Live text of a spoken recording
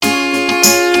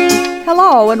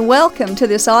Hello and welcome to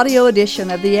this audio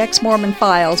edition of the Ex-Mormon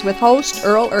Files with host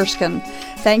Earl Erskine.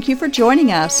 Thank you for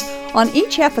joining us. On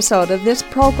each episode of this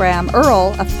program,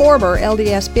 Earl, a former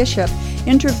LDS bishop,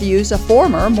 interviews a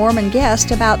former Mormon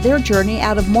guest about their journey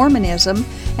out of Mormonism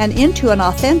and into an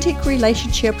authentic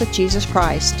relationship with Jesus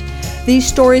Christ. These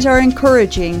stories are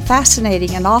encouraging,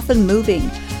 fascinating, and often moving.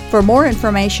 For more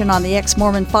information on the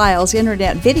Ex-Mormon Files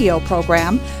internet video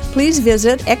program, please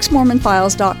visit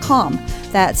exmormonfiles.com.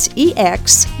 That's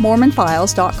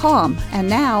exmormonfiles.com. And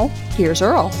now, here's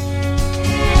Earl.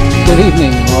 Good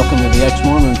evening and welcome to the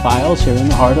Ex-Mormon Files here in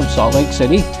the heart of Salt Lake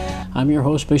City. I'm your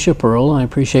host, Bishop Earl, and I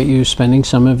appreciate you spending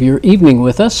some of your evening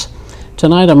with us.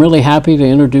 Tonight I'm really happy to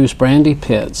introduce Brandi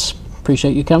Pitts.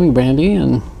 Appreciate you coming, Brandi,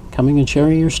 and coming and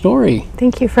sharing your story.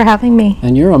 Thank you for having me.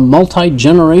 And you're a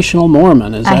multi-generational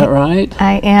Mormon, is that right?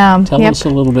 I am. Tell us a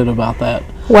little bit about that.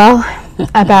 Well,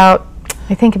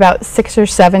 I think about 6 or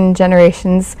 7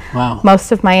 generations. Wow.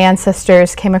 Most of my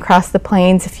ancestors came across the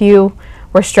plains. A few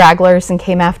were stragglers and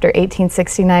came after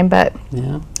 1869, but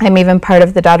yeah. I'm even part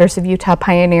of the Daughters of Utah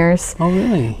Pioneers. Oh,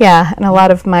 really? Yeah, and a lot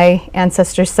of my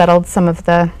ancestors settled some of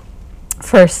the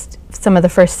first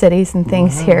cities and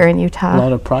things here in Utah. A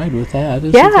lot of pride with that,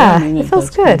 isn't yeah, it? I mean, it feels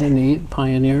that's good. Kind of neat,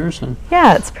 pioneers. And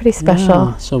yeah, it's pretty special.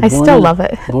 Yeah, so I still love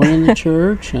it. Born in the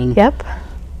church, and yep.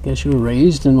 guess you were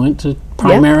raised and went to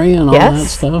primary and all that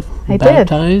stuff. I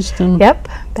baptized did. And yep,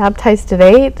 baptized at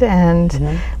 8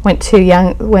 and went through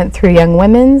young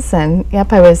women's, and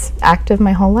yep, I was active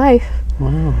my whole life.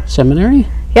 Wow, seminary?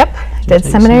 Yep, did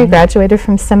seminary, graduated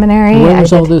from seminary. And where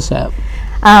was all this at?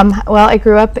 Well, I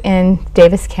grew up in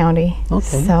Davis County,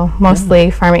 so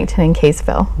mostly Farmington and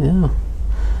Kaysville. Yeah.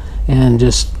 And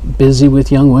just busy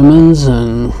with young women's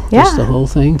and just the whole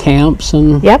thing, camps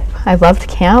and... Yep, I loved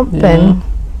camp and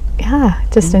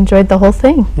just enjoyed the whole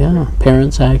thing. Yeah,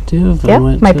 parents active?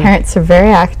 Yep, my parents are very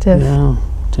active. Yeah,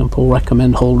 temple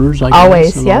recommend holders, I guess.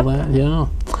 Always, and yep. all that. Yeah.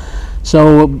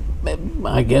 So,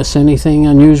 I guess anything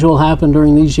unusual happened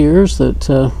during these years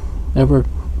that ever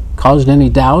caused any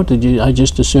doubt? Did you? I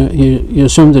just assume you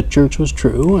assumed the church was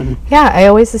true, and yeah, I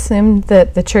always assumed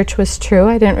that the church was true.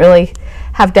 I didn't really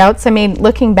have doubts. I mean,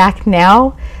 looking back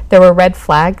now, there were red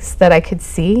flags that I could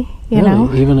see. You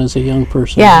know, even as a young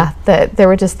person. Yeah, that there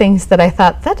were just things that I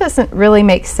thought that doesn't really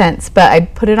make sense, but I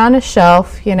put it on a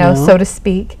shelf, so to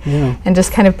speak, and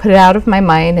just kind of put it out of my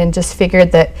mind, and just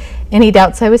figured that any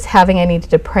doubts I was having, I needed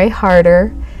to pray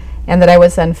harder, and that I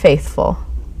was unfaithful.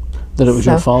 That it was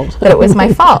your fault? That it was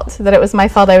my fault. That it was my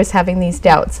fault I was having these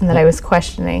doubts and that I was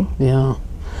questioning. Yeah.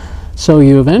 So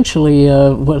you eventually,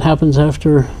 what happens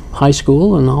after high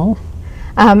school and all?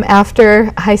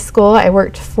 After high school, I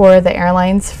worked for the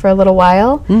airlines for a little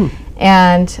while.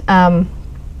 And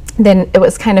then it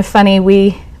was kind of funny.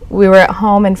 We were at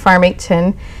home in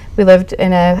Farmington. We lived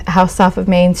in a house off of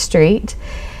Main Street.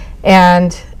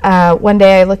 And one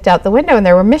day I looked out the window and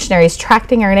there were missionaries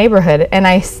tracting our neighborhood, and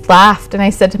I laughed and I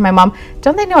said to my mom,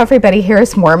 "Don't they know everybody here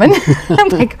is Mormon?" I'm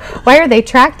like, "Why are they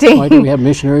tracting? Why do we have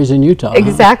missionaries in Utah?"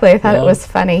 Exactly. I thought it was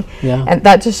funny. Yeah. And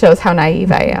that just shows how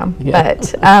naive I am.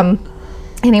 But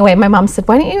anyway, my mom said,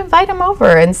 "Why don't you invite them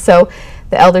over?" And so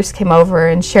the elders came over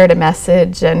and shared a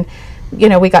message, and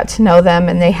we got to know them,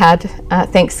 and they had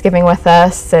Thanksgiving with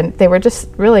us, and they were just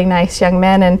really nice young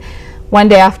men. And one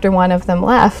day after one of them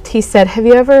left, he said,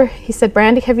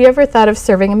 "Brandi, have you ever thought of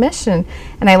serving a mission?"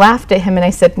 And I laughed at him and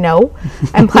I said, "No,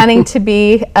 I'm planning to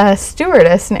be a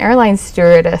stewardess, an airline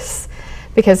stewardess,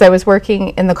 because I was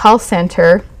working in the call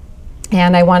center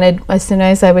and I wanted, as soon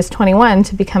as I was 21,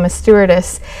 to become a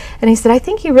stewardess." And he said, "I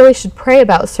think you really should pray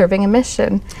about serving a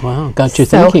mission." Wow, got you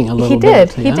thinking a little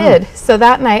bit. He did. So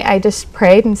that night I just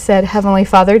prayed and said, "Heavenly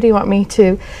Father, do you want me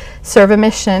to serve a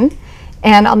mission?"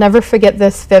 And I'll never forget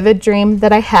this vivid dream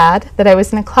that I had, that I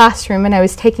was in a classroom and I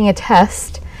was taking a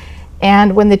test.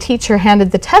 And when the teacher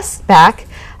handed the test back,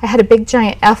 I had a big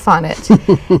giant F on it.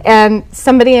 And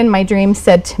somebody in my dream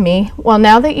said to me, "Well,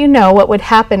 now that you know what would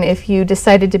happen if you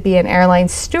decided to be an airline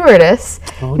stewardess,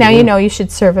 now you know you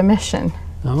should serve a mission."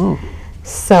 Oh.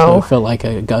 So I felt like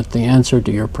I got the answer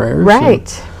to your prayers. Right.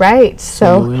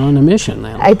 So you went on a mission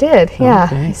then. I did, yeah.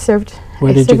 Okay. I served.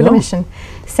 Where did you go? A mission.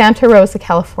 Santa Rosa,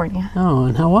 California. Oh,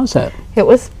 and how was that? It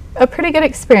was a pretty good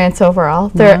experience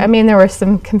overall. There were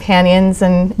some companions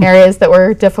and areas that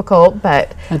were difficult,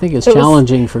 but I think it's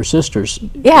challenging for sisters,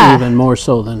 even more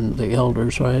so than the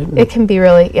elders, right? It can be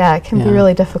really, be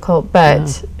really difficult,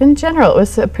 but in general, it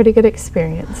was a pretty good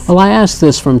experience. Well, I ask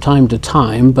this from time to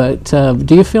time, but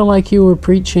do you feel like you were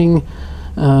preaching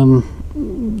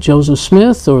Joseph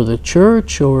Smith or the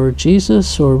church or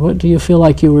Jesus, or what do you feel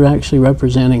like you were actually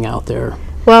representing out there?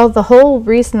 Well, the whole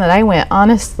reason that I went,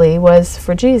 honestly, was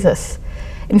for Jesus.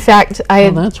 In fact,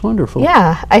 that's wonderful.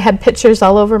 Yeah, I had pictures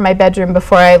all over my bedroom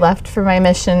before I left for my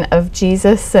mission of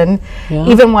Jesus, and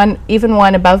even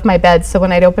one above my bed. So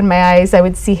when I'd open my eyes, I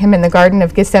would see him in the Garden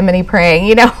of Gethsemane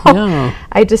praying. Yeah.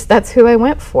 That's who I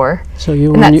went for. So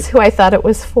that's who I thought it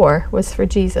was for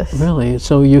Jesus. Really?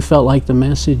 So you felt like the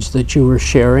message that you were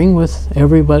sharing with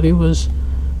everybody was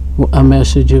a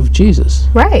message of Jesus.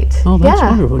 Right. Oh, that's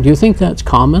wonderful. Do you think that's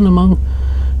common among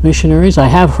missionaries? I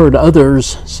have heard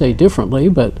others say differently,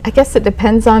 but I guess it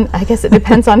depends on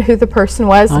who the person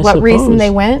was, what reason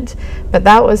they went. But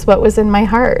that was what was in my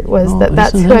heart, was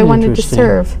that's who I wanted to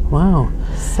serve. Wow.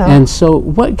 So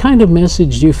what kind of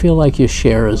message do you feel like you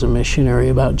share as a missionary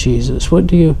about Jesus? What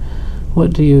do you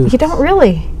You don't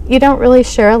really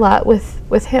share a lot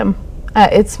with him.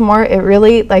 It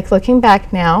really, like, looking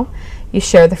back now, you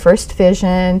share the first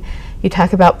vision, you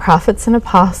talk about prophets and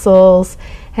apostles,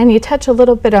 and you touch a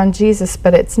little bit on Jesus,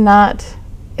 but it's not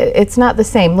the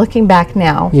same looking back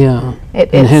now. Yeah.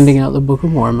 And handing out the Book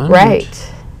of Mormon. Right. Which,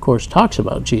 of course, talks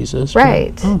about Jesus.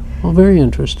 Right. Well, very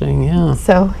interesting, yeah.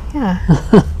 So, yeah.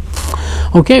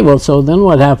 Okay, well, so then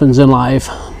what happens in life?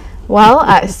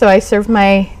 Well, so I served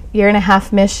my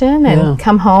 1.5-year mission and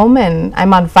come home, and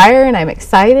I'm on fire, and I'm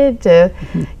excited to,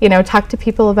 talk to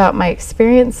people about my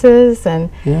experiences, and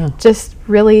just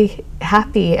really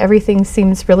happy. Everything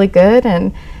seems really good,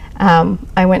 and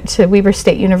I went to Weber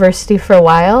State University for a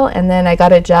while, and then I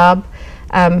got a job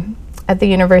at the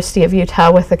University of Utah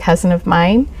with a cousin of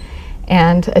mine,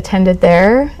 and attended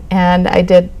there, and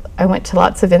I went to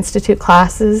lots of institute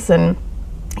classes, and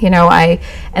I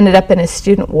ended up in a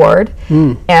student ward,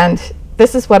 and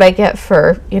this is what I get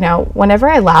for, whenever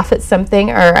I laugh at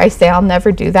something or I say I'll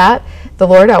never do that, the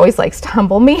Lord always likes to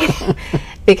humble me.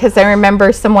 Because I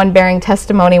remember someone bearing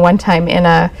testimony one time in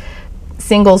a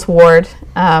singles ward,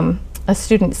 a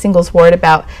student singles ward,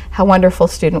 about how wonderful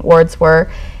student wards were.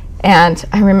 And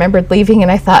I remembered leaving, and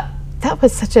I thought, that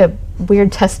was such a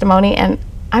weird testimony, and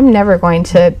I'm never going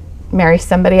to marry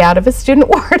somebody out of a student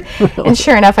ward. Really? And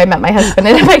sure enough, I met my husband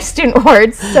in my student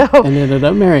ward. So and ended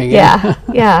up marrying him.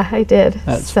 Yeah, I did.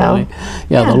 That's funny.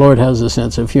 Yeah, the Lord has a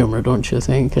sense of humor, don't you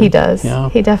think? He does. Yeah.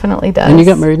 He definitely does. And you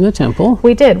got married in the temple?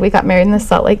 We did. We got married in the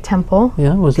Salt Lake Temple.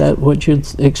 Yeah, was that what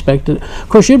you'd expected? Of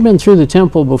course, you'd been through the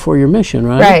temple before your mission,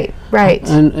 right? Right.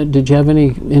 And did you have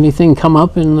anything come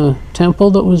up in the temple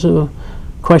that was a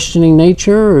questioning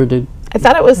nature, or did... I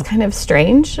thought it was kind of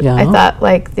strange. Yeah. I thought,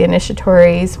 like, the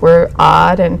initiatories were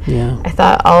odd, and I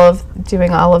thought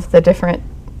doing all of the different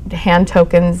hand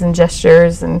tokens and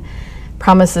gestures and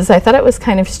promises, I thought it was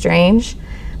kind of strange,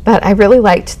 but I really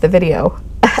liked the video.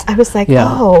 I was like, it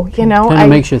kind of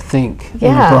makes you think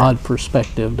in a broad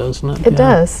perspective, doesn't it? It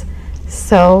does.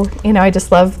 So, I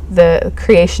just love the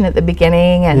creation at the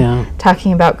beginning and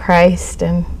talking about Christ,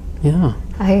 and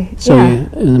So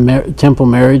in the temple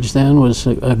marriage then was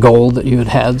a goal that you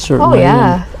had certainly? Oh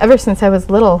yeah, ever since I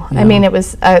was little. I mean, it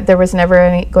was there was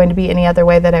never going to be any other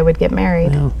way that I would get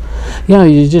married. Yeah,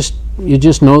 you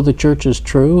just know the church is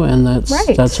true, and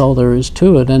that's all there is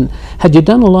to it. And had you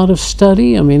done a lot of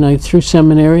study? I mean, through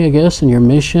seminary, I guess, and your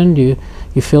mission, do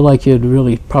you feel like you'd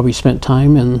really probably spent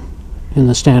time in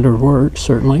the standard work,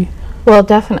 certainly? Well,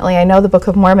 definitely. I know the Book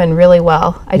of Mormon really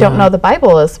well. I don't know the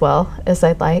Bible as well as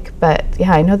I'd like, but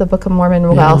I know the Book of Mormon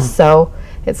well. So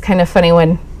it's kind of funny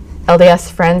when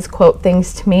LDS friends quote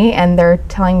things to me and they're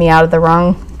telling me out of the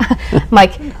wrong. I'm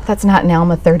like, that's not in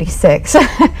Alma 36.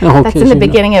 That's in the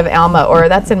beginning of Alma, or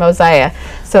that's in Mosiah.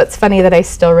 So it's funny that I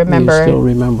still remember. You still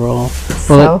remember all.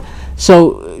 So.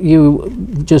 So you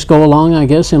just go along, I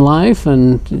guess, in life,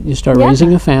 and you start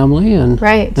raising a family, and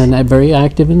very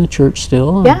active in the church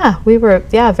still. Yeah, we were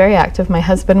very active. My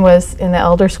husband was in the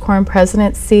Elders Quorum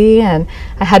presidency, and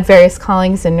I had various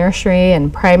callings in nursery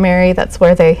and primary. That's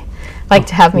where they like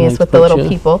to have me, is with the little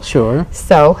people. Sure.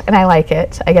 So, and I like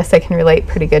it. I guess I can relate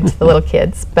pretty good to the little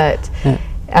kids. But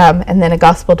and then a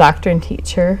gospel doctrine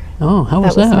teacher. Oh, how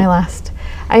was that? That was my last.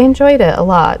 I enjoyed it a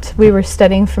lot. We were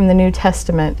studying from the New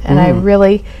Testament, and I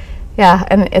really,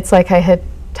 and it's like I had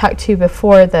talked to you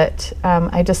before, that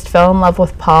I just fell in love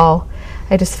with Paul.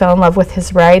 I just fell in love with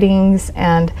his writings,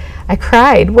 and I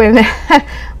cried when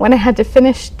when I had to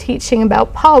finish teaching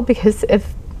about Paul because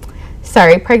of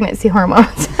pregnancy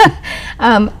hormones.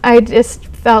 I just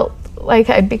felt like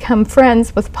I'd become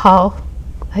friends with Paul.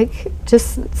 Like,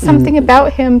 just something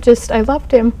about him, I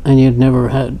loved him. And you'd never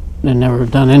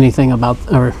done anything about,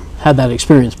 or had that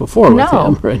experience before with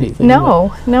him or anything.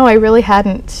 No, I really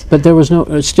hadn't. But there was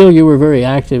no, still you were very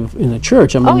active in the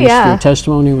church. I mean, your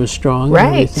testimony was strong and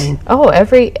everything. Oh,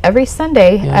 every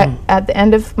Sunday at the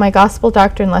end of my gospel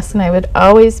doctrine lesson, I would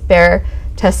always bear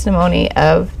testimony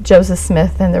of Joseph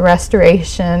Smith and the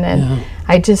restoration, and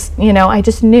I just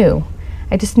knew.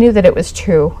 I just knew that it was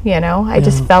true, I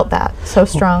just felt that so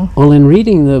strong. Well, in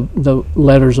reading the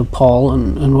letters of Paul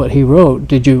and what he wrote,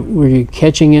 were you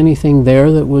catching anything there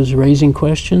that was raising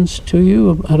questions to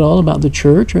you at all about the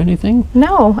church or anything?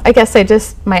 No, I guess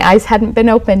my eyes hadn't been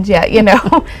opened yet,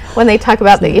 When they talk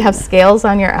about that you have scales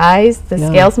on your eyes, the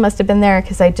scales must have been there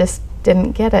because I just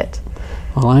didn't get it.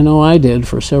 Well, I know I did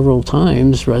for several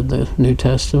times, read the New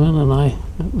Testament, and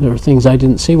there are things I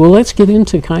didn't see. Well, let's get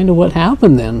into kind of what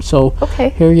happened then. So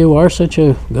here you are, such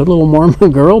a good little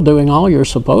Mormon girl, doing all you're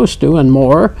supposed to and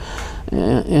more,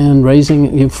 and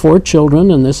raising, you have 4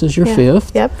 children, and this is your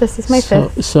 5th. Yep, this is my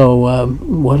 5th. So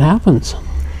what happens?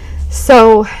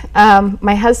 So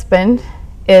my husband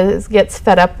gets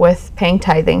fed up with paying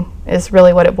tithing, is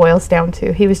really what it boils down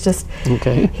to. He was just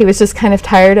kind of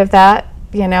tired of that.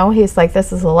 He's like,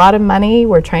 this is a lot of money.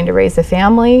 We're trying to raise a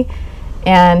family.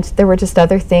 And there were just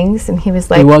other things. And he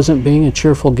was like... He wasn't being a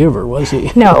cheerful giver, was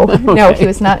he? No, no, he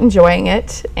was not enjoying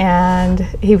it. And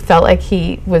he felt like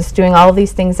he was doing all of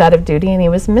these things out of duty, and he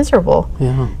was miserable.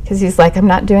 Yeah. Because he's like, I'm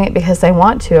not doing it because I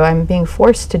want to. I'm being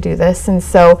forced to do this. And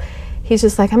so he's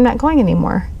just like, I'm not going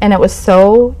anymore. And it was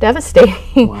so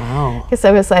devastating. Wow. Because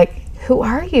I was like, who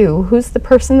are you? Who's the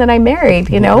person that I married?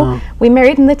 We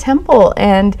married in the temple,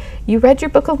 and you read your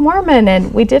Book of Mormon,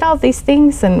 and we did all these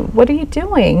things, and what are you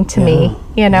doing to me?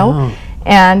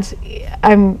 And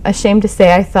I'm ashamed to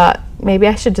say I thought maybe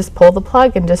I should just pull the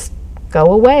plug and just go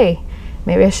away.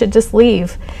 Maybe I should just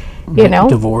leave.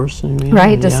 Divorce,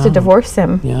 right? Just to divorce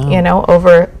him.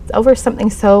 Over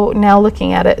something so, now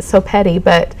looking at it, so petty,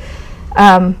 but.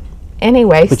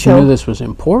 Anyway, but you knew this was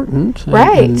important,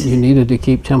 and you needed to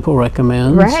keep temple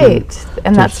recommends, right?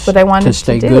 And that's what I wanted to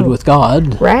stay good with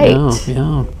God, right?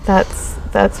 Yeah.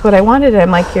 That's what I wanted.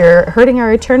 I'm like, you're hurting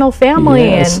our eternal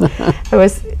family, and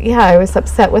I was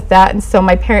upset with that. And so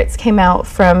my parents came out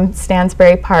from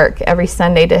Stansbury Park every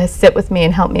Sunday to sit with me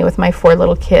and help me with my 4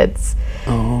 little kids.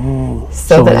 Oh,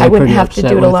 so that I wouldn't have to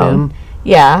do it alone.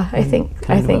 Yeah, I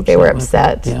think they were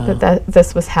upset that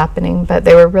this was happening, but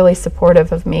they were really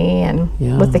supportive of me and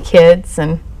with the kids,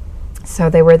 and so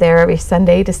they were there every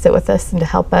Sunday to sit with us and to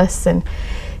help us. And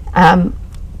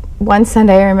one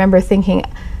Sunday I remember thinking,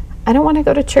 I don't want to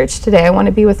go to church today. I want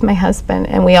to be with my husband.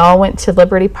 And we all went to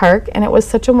Liberty Park, and it was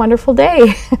such a wonderful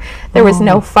day. There was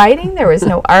no fighting. There was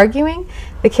no arguing.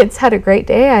 The kids had a great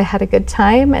day. I had a good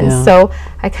time. And so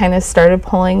I kind of started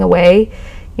pulling away.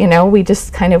 We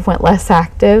just kind of went less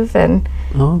active, and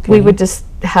we would just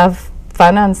have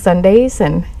fun on Sundays,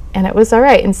 and it was all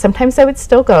right. And sometimes I would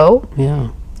still go.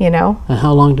 Yeah. And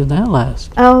how long did that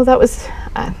last? Oh, that was,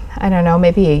 I don't know,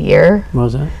 maybe a year.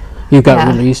 Was it? You got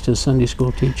released as Sunday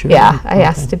school teacher? Yeah, I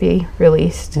asked to be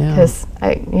released because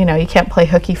you can't play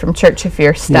hooky from church if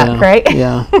you're stuck, right?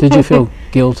 Yeah. Did you feel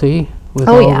guilty with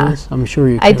all this? I'm sure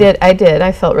you could. I did.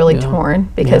 I felt really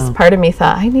torn because part of me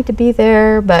thought, I need to be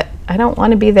there, but I don't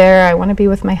want to be there. I want to be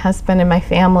with my husband and my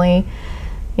family,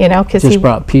 because he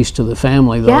brought peace to the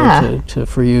family, though,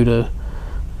 for you to,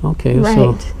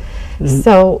 right.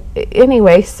 So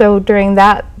anyway, so during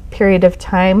that period of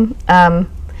time,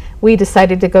 we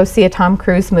decided to go see a Tom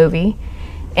Cruise movie.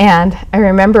 And I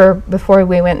remember before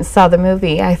we went and saw the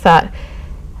movie, I thought,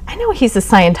 I know he's a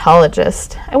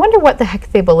Scientologist. I wonder what the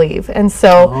heck they believe. And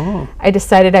so I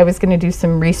decided I was going to do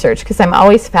some research because I'm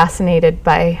always fascinated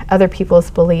by other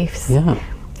people's beliefs. Yeah.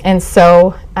 And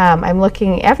so I'm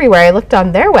looking everywhere. I looked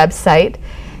on their website,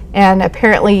 and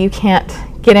apparently you can't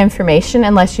get information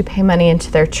unless you pay money into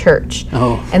their church.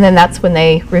 Oh. And then that's when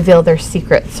they reveal their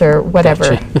secrets or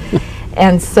whatever. Gotcha.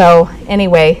 And so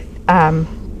anyway,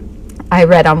 I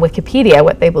read on Wikipedia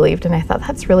what they believed, and I thought,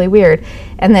 that's really weird.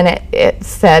 And then it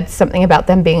said something about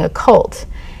them being a cult.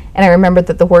 And I remembered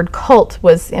that the word cult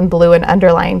was in blue and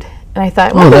underlined. And I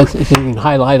thought, that's, you can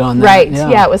highlight on that. Right,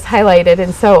 yeah, it was highlighted.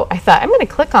 And so I thought, I'm going to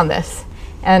click on this.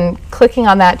 And clicking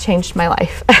on that changed my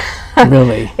life.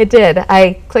 Really? It did.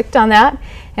 I clicked on that,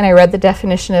 and I read the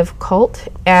definition of cult.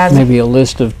 And maybe a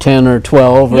list of 10 or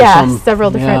 12 or some. Yeah, several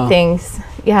different things.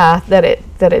 Yeah, that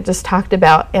it just talked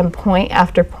about, and point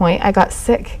after point, I got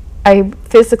sick. I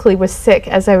physically was sick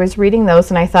as I was reading those,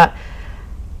 and I thought,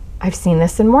 I've seen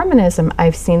this in Mormonism.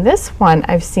 I've seen this one.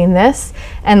 I've seen this.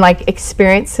 And like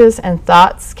experiences and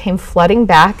thoughts came flooding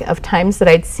back of times that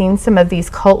I'd seen some of these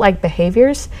cult-like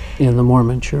behaviors. In the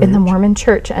Mormon church. In the Mormon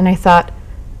church. And I thought,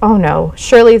 oh no,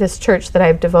 surely this church that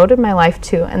I've devoted my life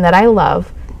to and that I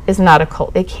love is not a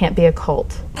cult. It can't be a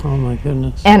cult. Oh my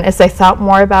goodness. And as I thought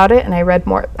more about it and I read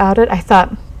more about it, I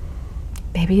thought,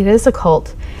 maybe it is a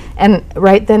cult. And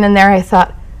right then and there I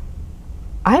thought,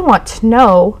 I want to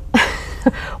know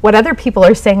what other people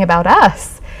are saying about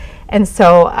us. And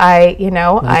so I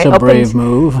That's opened, a brave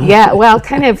move. Yeah, well,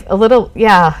 kind of a little,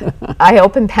 yeah. I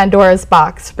opened Pandora's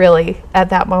box really at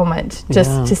that moment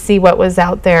just to see what was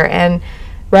out there, and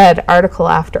read article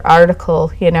after article,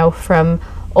 from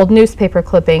old newspaper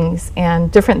clippings and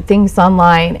different things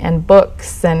online and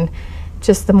books, and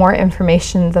just the more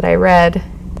information that I read,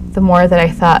 the more that I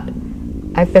thought,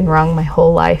 I've been wrong my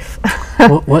whole life.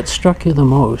 What struck you the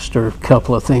most, or a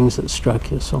couple of things that struck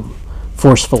you so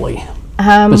forcefully?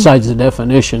 Besides the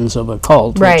definitions of a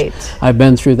cult, right? I've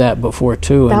been through that before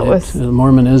too, and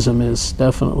Mormonism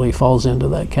definitely falls into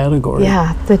that category.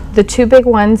 Yeah, the two big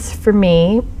ones for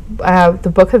me,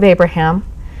 the Book of Abraham.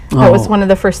 That was one of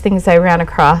the first things I ran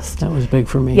across. That was big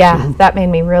for me. Yeah, too. that made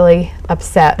me really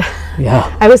upset.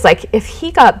 Yeah, I was like, if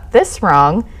he got this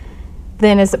wrong,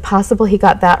 then is it possible he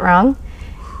got that wrong?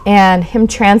 And him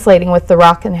translating with the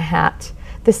rock and a hat,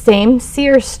 the same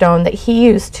seer stone that he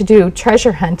used to do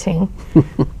treasure hunting,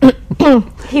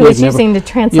 he was using to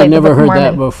translate the Book of Mormon. You've never heard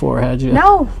that before, had you?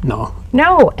 No.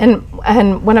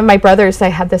 And one of my brothers, I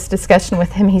had this discussion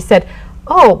with him. He said,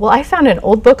 oh, well, I found an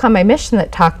old book on my mission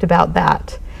that talked about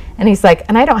that. And he's like,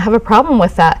 and I don't have a problem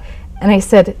with that. And I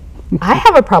said, I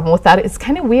have a problem with that. It's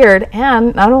kind of weird.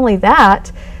 And not only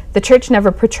that, the church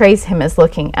never portrays him as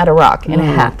looking at a rock in a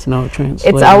hat. No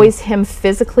translation. It's always him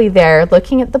physically there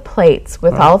looking at the plates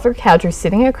with Oliver Cowdery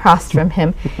sitting across from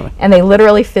him, and they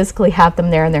literally physically have them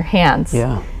there in their hands.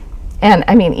 Yeah. And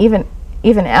I mean, even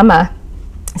Emma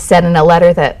said in a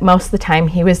letter that most of the time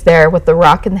he was there with the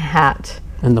rock and the hat.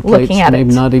 And the plates may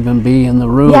not even be in the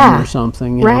room or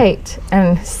something. Right.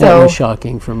 And so that was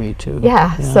shocking for me too.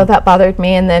 Yeah, so that bothered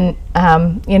me. And then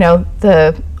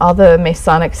all the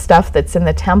Masonic stuff that's in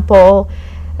the temple.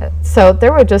 So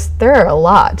there are a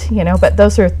lot, but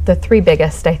those are the three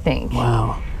biggest, I think.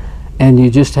 Wow. And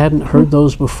you just hadn't heard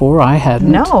those before? I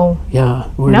hadn't. No. Yeah,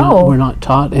 we're not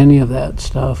taught any of that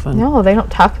stuff. And no, they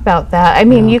don't talk about that. I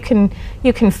mean, you can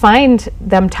find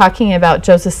them talking about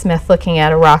Joseph Smith looking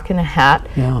at a rock and a hat,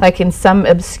 like in some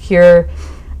obscure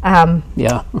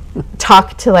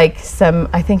talk to like some,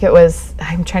 I think it was,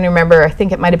 I'm trying to remember, I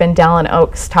think it might have been Dallin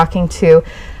Oaks talking to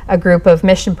a group of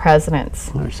mission presidents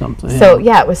or something. So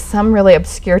it was some really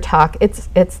obscure talk.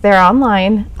 It's there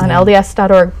online on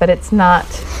LDS.org, but it's not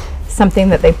something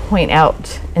that they point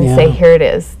out and say, here it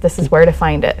is, this is where to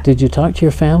find it. Did you talk to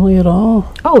your family at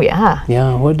all? Oh yeah.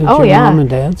 Yeah, what did your mom and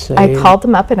dad say? I called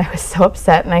them up and I was so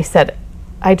upset, and I said,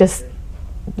 I just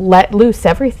let loose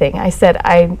everything. I said,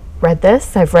 I read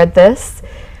this, I've read this,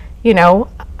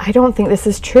 I don't think this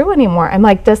is true anymore. I'm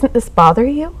like, doesn't this bother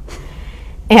you?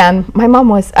 And my mom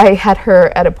I had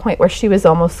her at a point where she was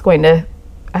almost going to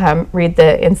read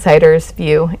the Insider's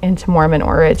View into Mormon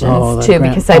Origins too,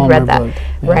 because I'd read that.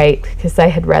 Right, because I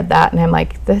had read that, and I'm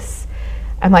like,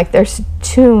 there's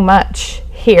too much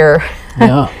here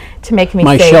to make me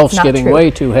my say shelf's it's not getting true.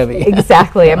 way too heavy.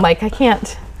 Exactly. I'm like, I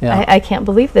can't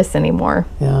believe this anymore.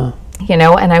 Yeah.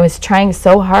 And I was trying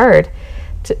so hard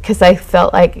because I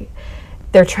felt like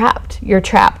they're trapped. You're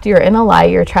trapped. You're in a lie.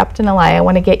 You're trapped in a lie. I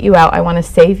want to get you out. I want to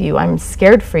save you. I'm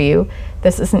scared for you.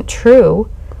 This isn't true.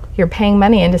 You're paying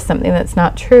money into something that's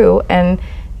not true. And,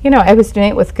 I was doing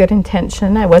it with good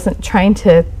intention. I wasn't trying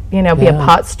to, be a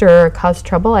pot stirrer or cause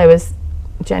trouble. I was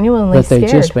genuinely scared. But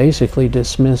they just basically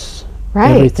dismiss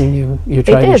everything you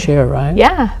try to share, right?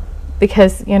 Yeah.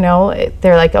 Because,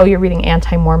 they're like, oh, you're reading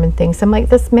anti-Mormon things. I'm like,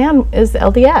 this man is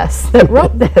LDS that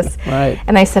wrote this. Right.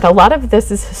 And I said, a lot of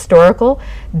this is historical,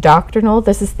 doctrinal.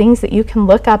 This is things that you can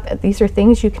look up. These are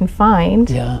things you can find.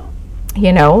 Yeah.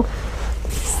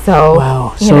 So.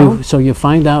 Wow. So you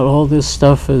find out all this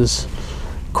stuff is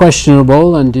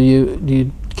questionable, and do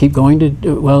you keep going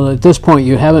to, well, at this point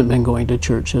you haven't been going to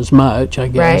church as much, I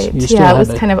guess. Right. You still it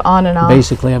was kind of on and off.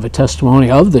 Basically have a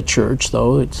testimony of the church,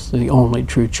 though. It's the only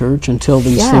true church until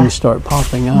these things start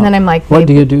popping up. And then I'm like, what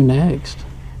do you do next?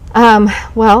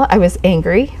 Well, I was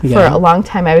angry for a long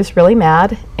time. I was really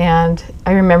mad, and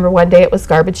I remember one day it was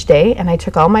garbage day, and I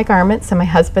took all my garments and my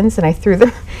husband's and I threw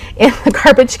them in the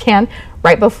garbage can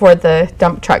right before the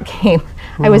dump truck came.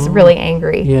 I was really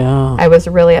angry. Yeah. I was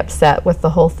really upset with the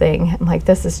whole thing. I'm like,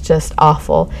 this is just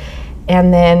awful.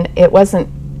 And then it wasn't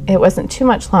too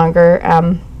much longer.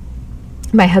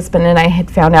 My husband and I had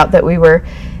found out that we were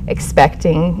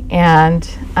expecting, and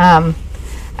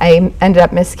I ended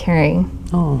up miscarrying.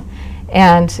 Oh.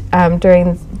 And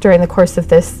during the course of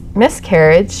this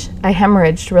miscarriage, I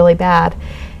hemorrhaged really bad.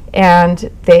 And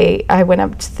I went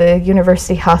up to the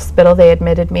university hospital. They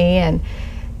admitted me and,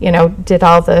 did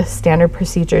all the standard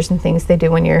procedures and things they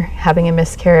do when you're having a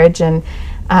miscarriage. And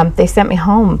they sent me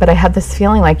home. But I had this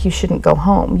feeling like, you shouldn't go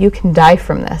home. You can die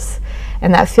from this.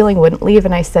 And that feeling wouldn't leave.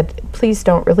 And I said, please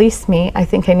don't release me. I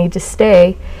think I need to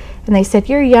stay. And they said,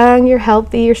 you're young, you're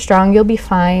healthy, you're strong, you'll be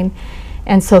fine.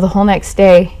 And so the whole next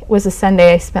day was a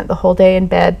Sunday. I spent the whole day in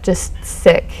bed just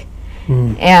sick.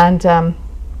 And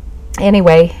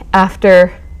anyway,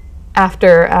 after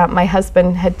my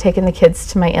husband had taken the kids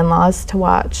to my in-laws to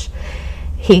watch,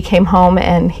 he came home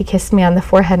and he kissed me on the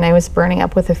forehead, and I was burning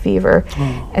up with a fever.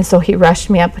 And so he rushed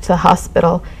me up to the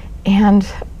hospital. And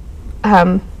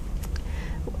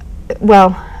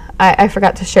I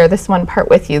forgot to share this one part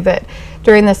with you, that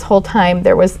during this whole time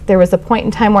there was a point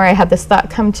in time where I had this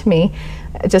thought come to me,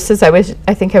 just as I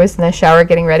think I was in the shower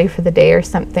getting ready for the day or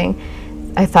something.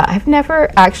 I thought, I've never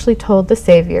actually told the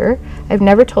Savior, I've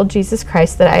never told Jesus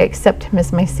Christ that I accept him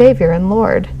as my Savior and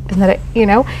Lord, and that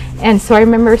and so I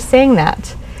remember saying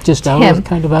that just to out him, of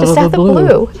kind of out just of the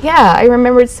blue. Yeah, I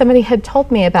remembered somebody had told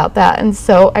me about that, and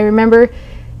so I remember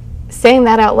saying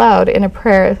that out loud in a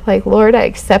prayer, like, Lord, I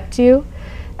accept you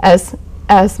as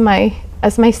my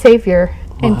Savior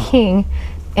and King.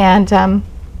 And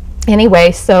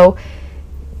anyway, so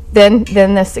then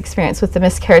this experience with the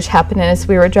miscarriage happened, and as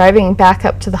we were driving back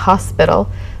up to the hospital,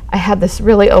 I had this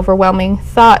really overwhelming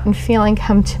thought and feeling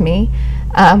come to me.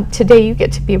 Today you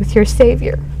get to be with your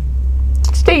Savior.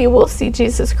 Today you will see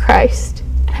Jesus Christ.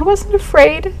 And I wasn't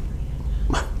afraid.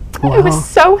 Wow. I was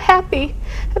so happy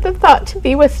at the thought to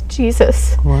be with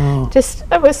Jesus. Wow.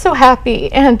 I was so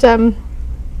happy. And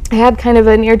I had kind of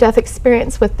a near-death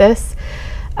experience with this.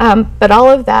 But all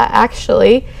of that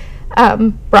actually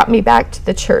brought me back to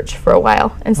the church for a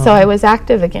while. And so I was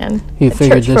active again You at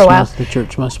figured church for a while. the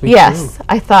church must be Yes. true.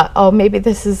 I thought, oh, maybe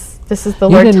this is the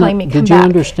Lord telling me come Did back. you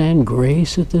understand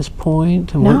grace at this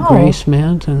point, and No. what grace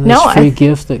meant, and this No, free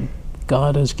gift that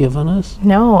God has given us?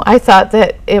 No, I thought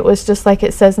that it was just like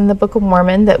it says in the Book of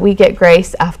Mormon, that we get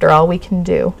grace after all we can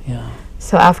do. Yeah.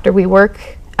 So after we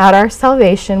work out our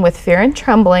salvation with fear and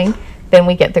trembling, then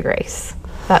we get the grace.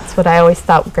 That's what I always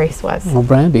thought grace was. Well,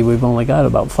 Brandi, we've only got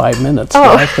about 5 minutes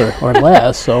Oh. left or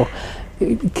less, so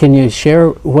can you share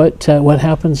what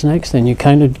happens next? Then you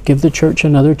kind of give the church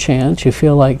another chance. You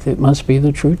feel like it must be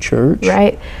the true church.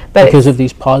 Right. But Because of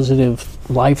these positive,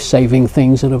 life-saving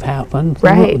things that have happened.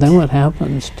 Right. Then what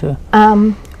happens to...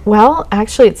 well,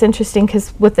 actually, it's interesting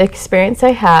because with the experience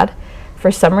I had,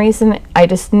 for some reason, I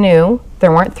just knew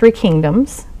there weren't three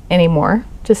kingdoms anymore.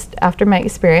 Just after my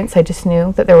experience, I just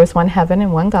knew that there was one heaven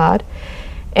and one God.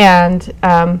 And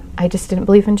I just didn't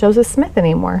believe in Joseph Smith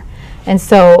anymore. And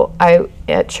so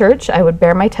at church, I would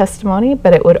bear my testimony,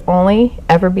 but it would only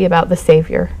ever be about the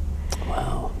Savior.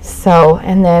 Wow. So,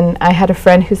 and then I had a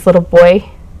friend whose little boy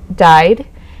died,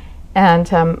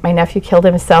 and my nephew killed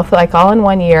himself, like all in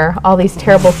 1 year. All these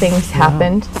terrible things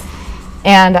happened.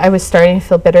 And I was starting to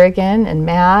feel bitter again and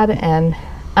mad, and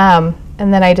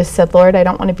then I just said, Lord, I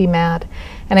don't want to be mad.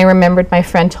 And I remembered my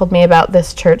friend told me about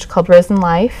this church called Risen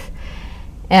Life,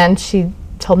 and she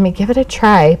told me, give it a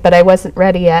try, but I wasn't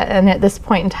ready yet, and at this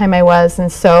point in time I was,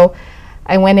 and so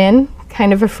I went in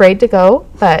kind of afraid to go,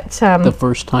 but The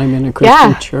first time in a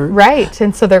Christian church? Right,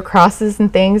 and so there are crosses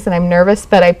and things, and I'm nervous,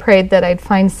 but I prayed that I'd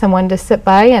find someone to sit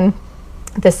by, and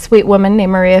this sweet woman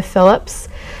named Maria Phillips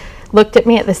looked at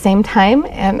me at the same time,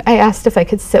 and I asked if I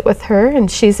could sit with her, and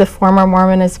she's a former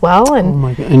Mormon as well. And Oh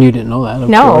my God. And you didn't know that, of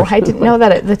no, course. I didn't know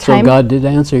that at the time. So God did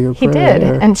answer your He prayer.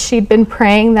 did, and she'd been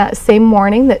praying that same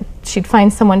morning that she'd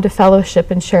find someone to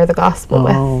fellowship and share the gospel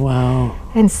with. Oh, wow.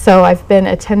 And so I've been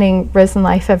attending Risen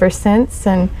Life ever since,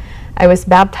 and I was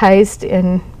baptized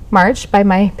in March by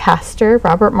my pastor,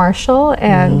 Robert Marshall,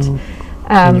 and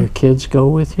And your kids go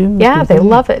with you? yeah, Do they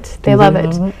love it. They Do love they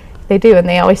it. love it? They do, and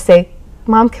they always say,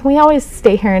 Mom, can we always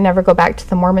stay here and never go back to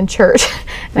the Mormon church?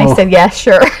 And I said, yeah,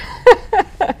 sure.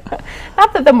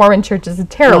 Not that the Mormon church is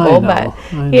terrible, but,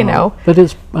 you know. But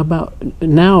it's about,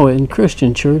 now in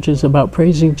Christian church, it's about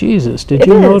praising Jesus. Did It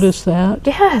you is. notice that?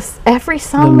 Yes, every The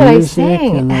song that I music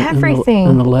sang, and everything.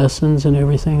 and the lessons and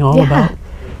everything, all about,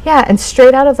 Yeah, and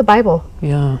straight out of the Bible.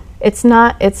 yeah. It's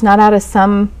not out of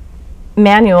some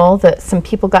manual that some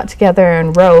people got together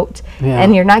and wrote, Yeah.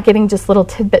 and you're not getting just little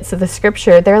tidbits of the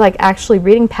scripture. They're like actually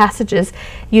reading passages.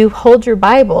 You hold your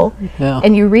Bible Yeah.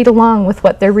 and you read along with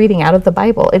what they're reading out of the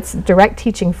Bible. It's direct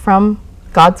teaching from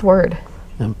God's word.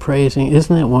 And praising.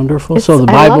 Isn't that wonderful? It's- So the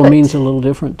I love Bible it. means a little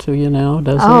different to you now,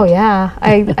 does it? Oh yeah,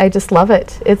 I just love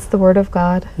it. It's the word of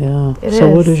God. Yeah. It So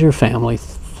what is. does your family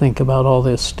think about all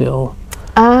this still?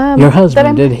 Your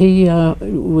husband,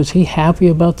 was he happy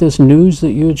about this news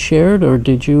that you had shared, or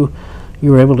you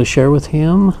were able to share with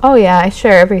him? Oh yeah, I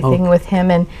share everything with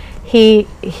him, and he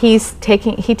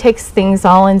takes things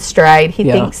all in stride. He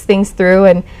thinks things through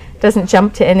and doesn't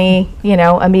jump to any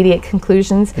immediate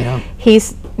conclusions. Yeah.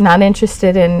 He's not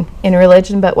interested in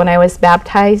religion, but when I was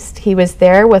baptized, he was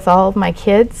there with all of my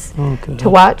kids to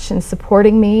watch and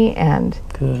supporting me, and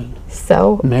good.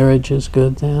 So marriage is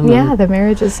good then? Yeah, the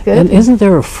marriage is good. And isn't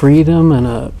there a freedom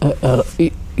and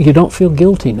you don't feel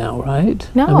guilty now, right?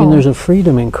 No. I mean, there's a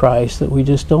freedom in Christ that we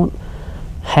just don't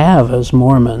have as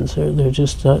Mormons. They're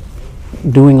just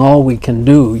doing all we can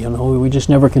do, we just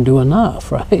never can do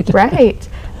enough, right? Right.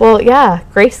 Well, yeah,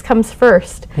 grace comes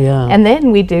first. Yeah. And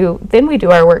then we do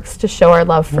our works to show our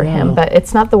love for him, but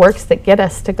it's not the works that get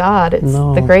us to God, it's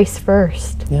the grace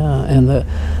first. Yeah, and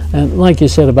like you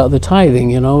said about the tithing,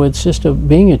 it's just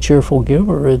being a cheerful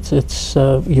giver. It's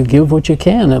you give what you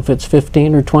can. If it's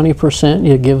 15 or 20%,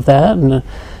 you give that,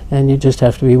 and you just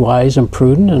have to be wise and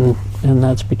prudent, and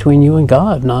that's between you and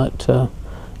God, not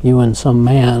you and some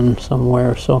man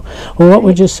somewhere. So, well, what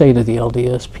would you say to the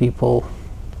LDS people?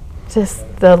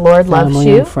 Just the Lord loves you.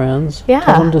 Family and friends. Yeah.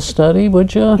 Tell them to study,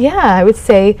 would you? Yeah, I would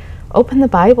say open the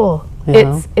Bible.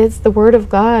 Yeah. It's the Word of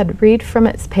God. Read from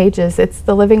its pages. It's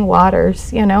the living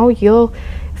waters. You'll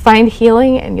find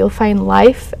healing, and you'll find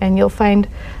life, and you'll find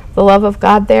the love of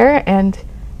God there. And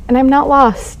I'm not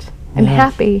lost. I'm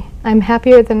happy. I'm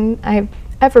happier than I've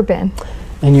ever been.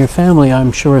 And your family,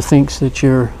 I'm sure, thinks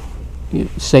that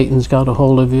Satan's got a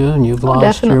hold of you and you've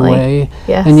lost your way.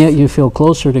 Yes. And yet you feel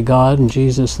closer to God and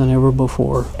Jesus than ever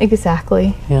before.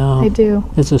 Exactly. Yeah. I do.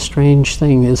 It's a strange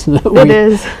thing, isn't it? It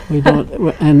is. We don't,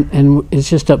 and it's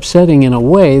just upsetting in a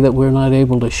way that we're not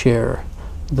able to share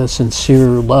the sincere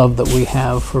love that we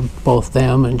have for both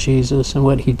them and Jesus and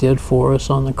what he did for us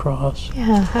on the cross.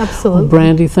 Yeah, absolutely. Well,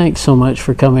 Brandi, thanks so much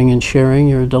for coming and sharing.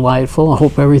 You're delightful. I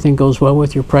hope everything goes well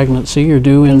with your pregnancy. You're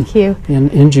due in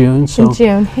June. So in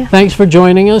June, yeah. Thanks for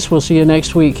joining us. We'll see you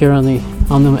next week here on the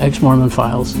Ex-Mormon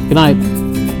Files. Good night.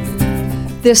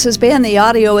 This has been the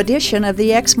audio edition of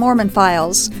the Ex-Mormon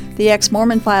Files. The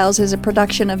Ex-Mormon Files is a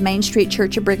production of Main Street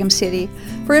Church of Brigham City.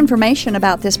 For information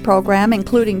about this program,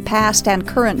 including past and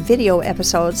current video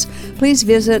episodes, please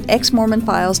visit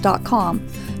exmormonfiles.com.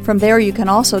 From there, you can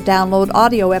also download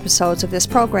audio episodes of this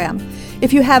program.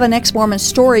 If you have an Ex-Mormon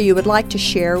story you would like to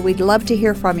share, we'd love to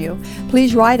hear from you.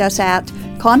 Please write us at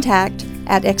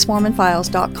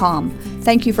contact@exmormonfiles.com.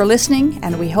 Thank you for listening,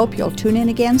 and we hope you'll tune in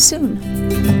again soon.